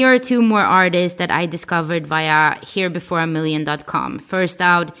 So here are two more artists that I discovered via herebeforeamillion.com. First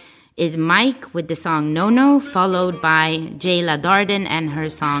out is Mike with the song No No, followed by Jayla Darden and her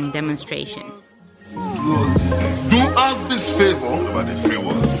song Demonstration. Do us this favor,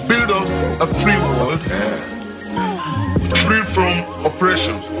 build us a free world, free from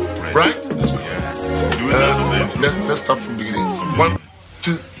oppression, right? Let's start from the beginning. 1,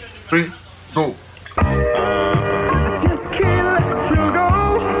 2, 3, go.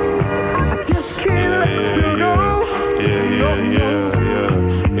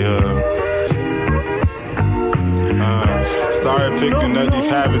 picking up these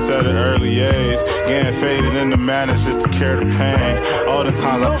habits at an early age. Getting faded in the madness just to carry the pain. All the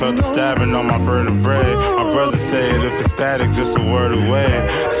times I felt the stabbing on my vertebrae. My brother said if it's static, just a word away.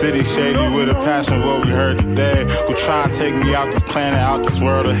 City shady with a passion, what we heard today. Who try and take me out this planet, out this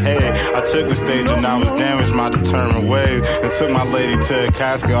world of hate. I took the stage and I was damaged my determined ways. And took my lady to a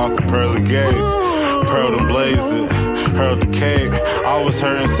casket off the pearly gates. Pearled and blazed it, hurled the cape. Always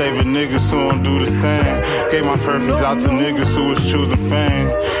hurting, saving niggas who don't do the same. Gave my purpose out to niggas who was choosing fame.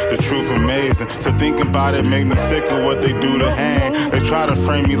 The truth amazing. So thinking about it make me sick of what they do to hang. They try to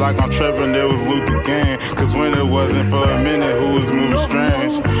frame me like I'm tripping, it was loot the game. Cause when it wasn't for a minute, who was moving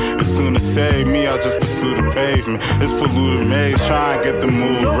strange? As soon as save me, I just pursue the pavement. It's polluted maze, try and get the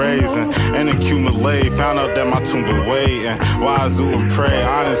mood raising. And accumulate, found out that my tomb been waiting. Wazoo and pray,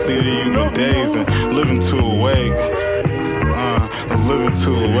 honestly, that you been dazing. Living to awake, I'm living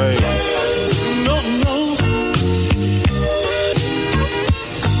to awake.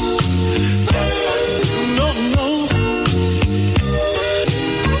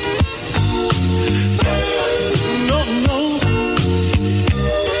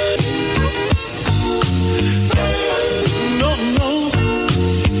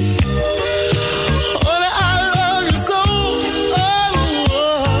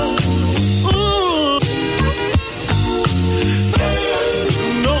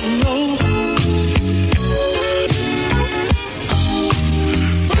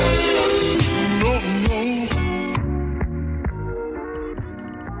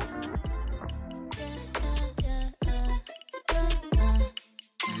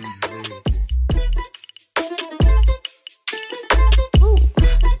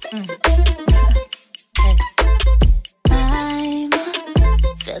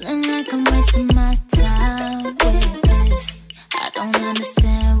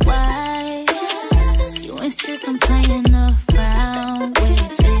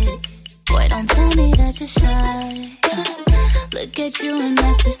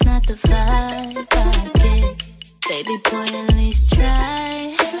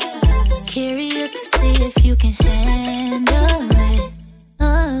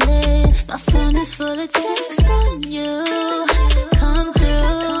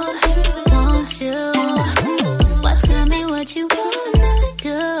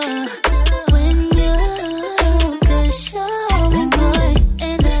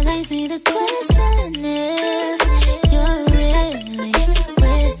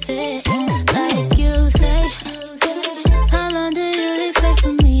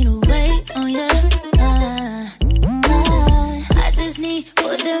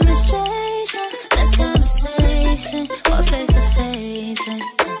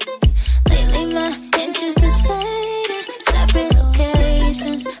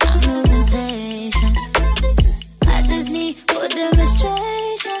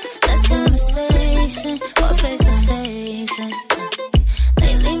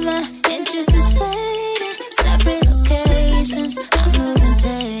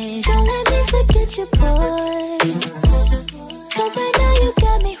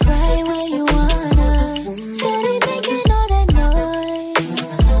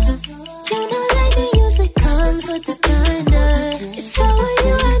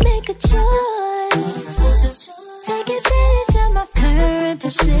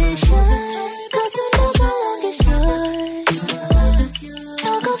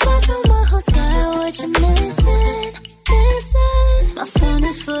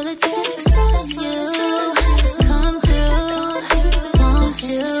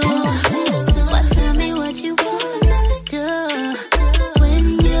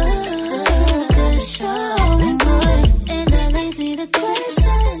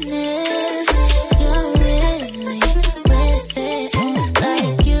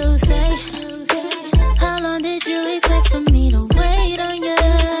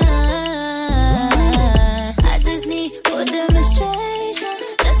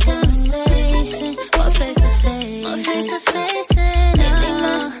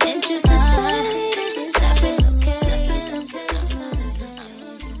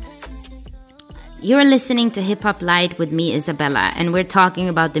 You're listening to Hip Hop Light with me, Isabella, and we're talking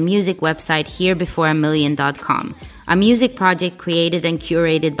about the music website HereBeforeAMillion.com, a music project created and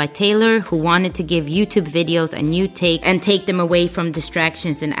curated by Taylor, who wanted to give YouTube videos a new take and take them away from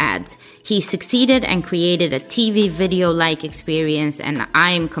distractions and ads. He succeeded and created a TV video-like experience, and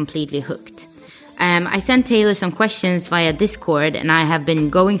I'm completely hooked. I sent Taylor some questions via Discord, and I have been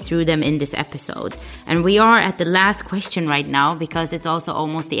going through them in this episode. And we are at the last question right now because it's also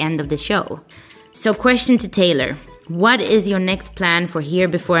almost the end of the show. So question to Taylor. What is your next plan for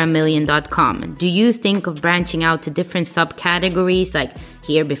HereBeforeAMillion.com? Do you think of branching out to different subcategories like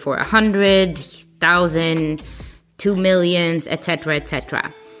Here Before 100, 1,000, 2 millions, etc.,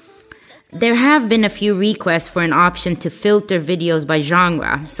 etc.? There have been a few requests for an option to filter videos by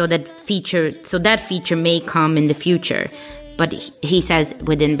genre, so that feature may come in the future. But he says,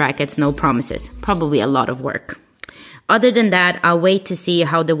 within brackets, no promises. Probably a lot of work. Other than that, I'll wait to see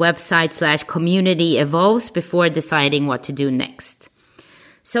how the website/community evolves before deciding what to do next.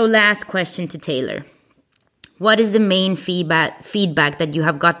 So last question to Taylor. What is the main feedback that you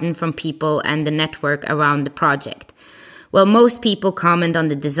have gotten from people and the network around the project? Well, most people comment on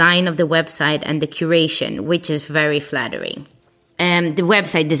the design of the website and the curation, which is very flattering. The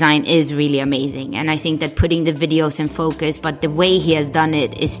website design is really amazing, and I think that putting the videos in focus, but the way he has done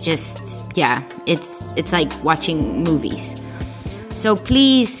it is just, it's like watching movies. So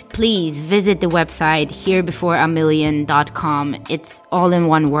please visit the website HereBeforeAMillion.com. It's all in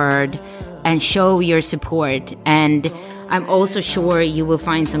one word, and show your support. And I'm also sure you will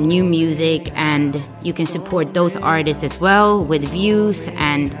find some new music, and you can support those artists as well with views,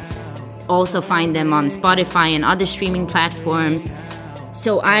 and also find them on Spotify and other streaming platforms.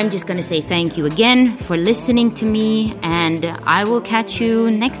 So I'm just going to say thank you again for listening to me, and I will catch you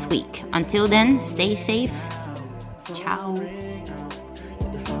next week. Until then, stay safe. Ciao.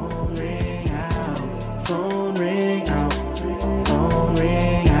 Phone ring out, phone ring out, phone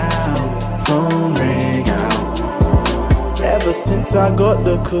ring out, phone ring out. Ever since I got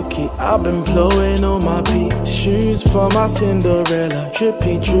the cookie, I've been blowing on my beat. Shoes for my Cinderella,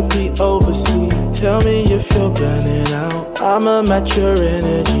 drippy overseas. Tell me if you're burning out, I'ma match your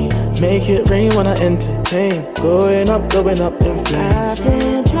energy. Make it rain when I entertain. Going up in flames. I've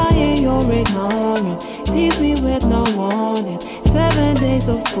been trying, you're ignoring. Tease me with no warning. 7 days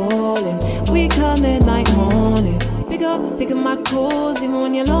of falling, we come at night morning. Pick up my calls, even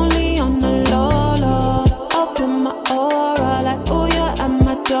when you're lonely on the low. Open my aura like, ooh.